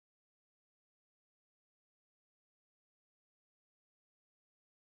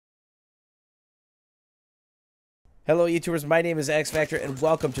Hello YouTubers, my name is X Factor and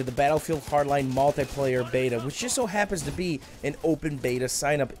welcome to the Battlefield Hardline multiplayer beta, which just so happens to be an open beta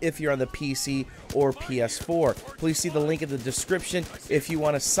sign up if you're on the PC or PS4. Please see the link in the description if you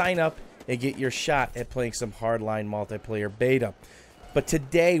want to sign up and get your shot at playing some Hardline multiplayer beta. But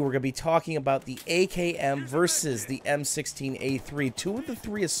today we're going to be talking about the AKM versus the M16A3, two of the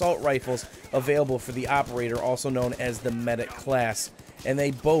three assault rifles available for the operator, also known as the medic class. And they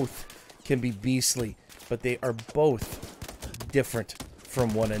both can be beastly, but they are both different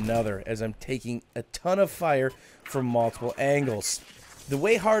from one another, as I'm taking a ton of fire from multiple angles. The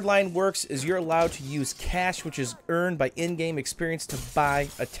way Hardline works is you're allowed to use cash, which is earned by in-game experience, to buy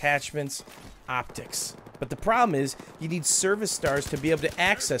attachments, optics. But the problem is you need service stars to be able to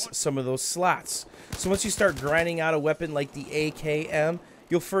access some of those slots. So once you start grinding out a weapon like the AKM,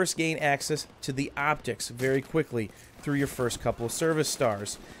 you'll first gain access to the optics very quickly through your first couple of service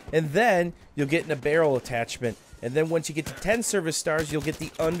stars. And then you'll get in a barrel attachment. And then once you get to 10 service stars, you'll get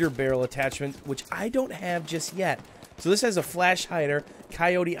the under barrel attachment, which I don't have just yet. So this has a flash hider,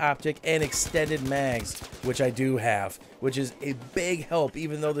 coyote optic, and extended mags, which I do have, which is a big help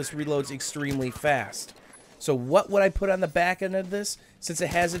even though this reloads extremely fast. So what would I put on the back end of this? Since it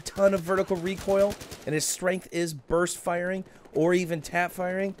has a ton of vertical recoil and its strength is burst firing or even tap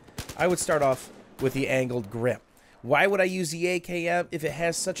firing, I would start off with the angled grip. Why would I use the AKM if it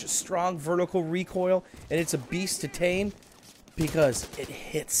has such strong vertical recoil and it's a beast to tame? Because it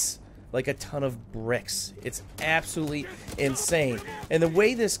hits like a ton of bricks. It's absolutely insane. And the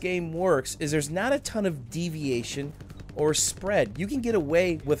way this game works is there's not a ton of deviation or spread. You can get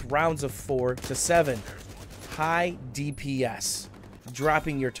away with rounds of 4 to 7. High DPS,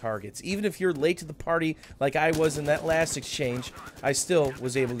 dropping your targets. Even if you're late to the party like I was in that last exchange, I still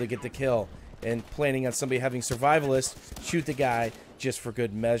was able to get the kill. And planning on somebody having survivalist, shoot the guy just for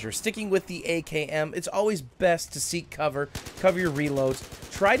good measure. Sticking with the AKM, it's always best to seek cover, cover your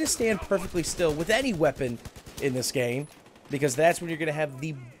reloads, try to stand perfectly still with any weapon in this game, because that's when you're going to have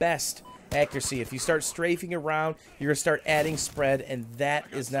the best accuracy. If you start strafing around, you're going to start adding spread, and that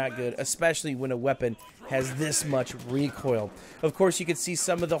is not good, especially when a weapon has this much recoil. Of course, you can see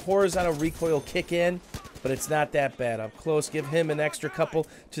some of the horizontal recoil kick in, but it's not that bad up close. Give him an extra couple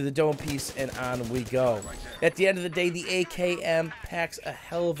to the dome piece, and on we go. At the end of the day, the AKM packs a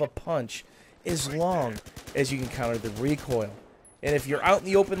hell of a punch as long as you can counter the recoil. And if you're out in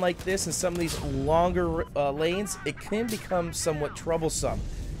the open like this in some of these longer lanes, it can become somewhat troublesome.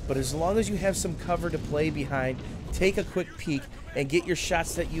 But as long as you have some cover to play behind, take a quick peek and get your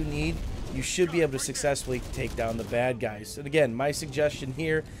shots that you need, you should be able to successfully take down the bad guys. And again, my suggestion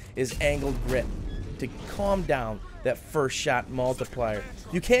here is angled grip to calm down that first shot multiplier.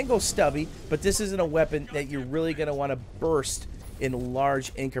 You can go stubby, but this isn't a weapon that you're really going to want to burst in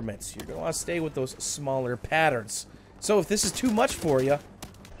large increments. You're going to want to stay with those smaller patterns. So if this is too much for you,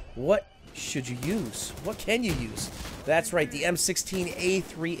 what should you use? What can you use? That's right, the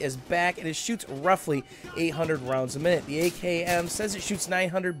M16A3 is back, and it shoots roughly 800 rounds a minute. The AKM says it shoots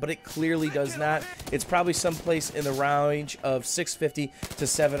 900, but it clearly does not. It's probably someplace in the range of 650 to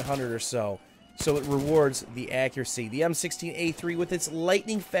 700 or so. So it rewards the accuracy. The M16A3, with its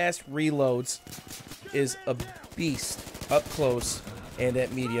lightning-fast reloads, is a beast up close and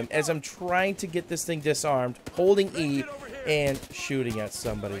at medium, as I'm trying to get this thing disarmed, holding E and shooting at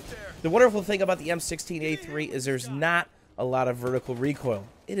somebody. The wonderful thing about the M16A3 is there's not a lot of vertical recoil.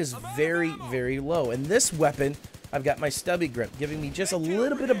 It is very, very low. And this weapon, I've got my stubby grip, giving me just a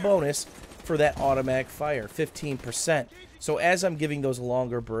little bit of bonus for that automatic fire, 15%. So as I'm giving those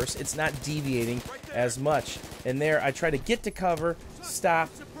longer bursts, it's not deviating as much. And there, I try to get to cover, stop,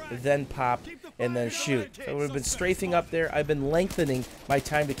 then pop, and then shoot. So we've been strafing up there. I've been lengthening my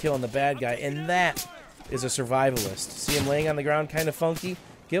time to kill on the bad guy, and that is a survivalist. See him laying on the ground kind of funky?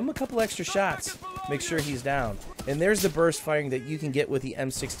 Give him a couple extra shots. Make sure he's down. And there's the burst firing that you can get with the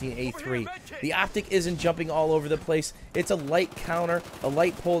M16A3. The optic isn't jumping all over the place. It's a light counter, a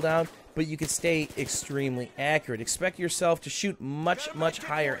light pull down, but you can stay extremely accurate. Expect yourself to shoot much, much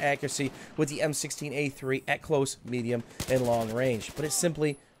higher accuracy with the M16A3 at close, medium, and long range. But it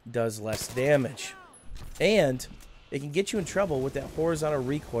simply does less damage. And it can get you in trouble with that horizontal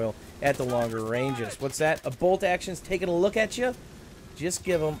recoil at the longer ranges. What's that? A bolt action's taking a look at you? Just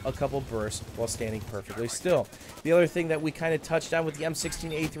give them a couple bursts while standing perfectly still. The other thing that we kind of touched on with the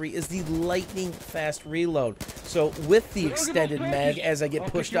M16A3 is the lightning fast reload. So with the extended mag, as I get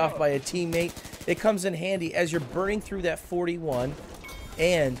pushed off by a teammate, it comes in handy as you're burning through that 41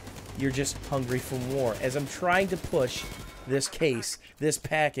 and you're just hungry for more. As I'm trying to push this case, this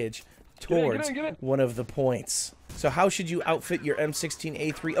package, towards one of the points. So how should you outfit your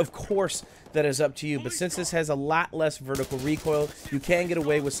M16A3? Of course, that is up to you, but since this has a lot less vertical recoil, you can get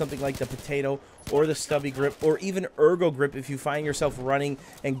away with something like the potato or the stubby grip or even ergo grip if you find yourself running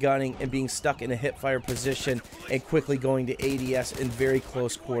and gunning and being stuck in a hip-fire position and quickly going to ADS in very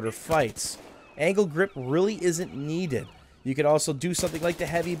close quarter fights. Angle grip really isn't needed. You could also do something like the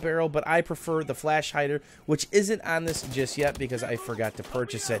heavy barrel, but I prefer the flash hider, which isn't on this just yet because I forgot to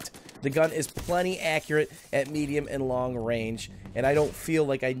purchase it. The gun is plenty accurate at medium and long range, and I don't feel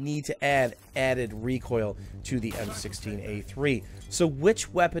like I need to add added recoil to the M16A3. So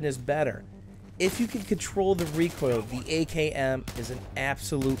which weapon is better? If you can control the recoil, the AKM is an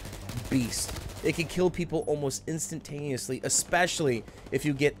absolute beast. It can kill people almost instantaneously, especially if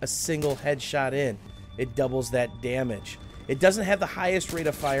you get a single headshot in. It doubles that damage. It doesn't have the highest rate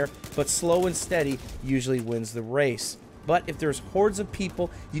of fire, but slow and steady usually wins the race. But if there's hordes of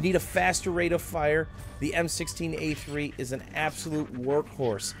people, you need a faster rate of fire. The M16A3 is an absolute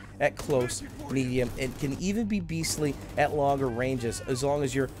workhorse at close, medium, and can even be beastly at longer ranges as long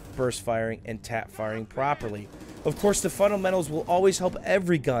as you're burst firing and tap firing properly. Of course, the fundamentals will always help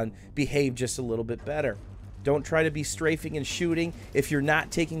every gun behave just a little bit better. Don't try to be strafing and shooting if you're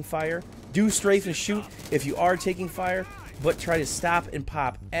not taking fire. Do strafe and shoot if you are taking fire, but try to stop and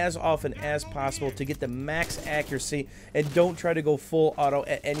pop as often as possible to get the max accuracy, and don't try to go full auto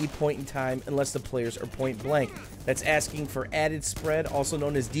at any point in time unless the players are point blank. That's asking for added spread, also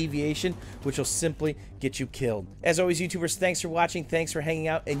known as deviation, which will simply get you killed. As always, YouTubers, thanks for watching, thanks for hanging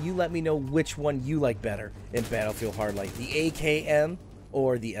out, and you let me know which one you like better in Battlefield Hardline, the AKM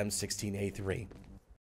or the M16A3.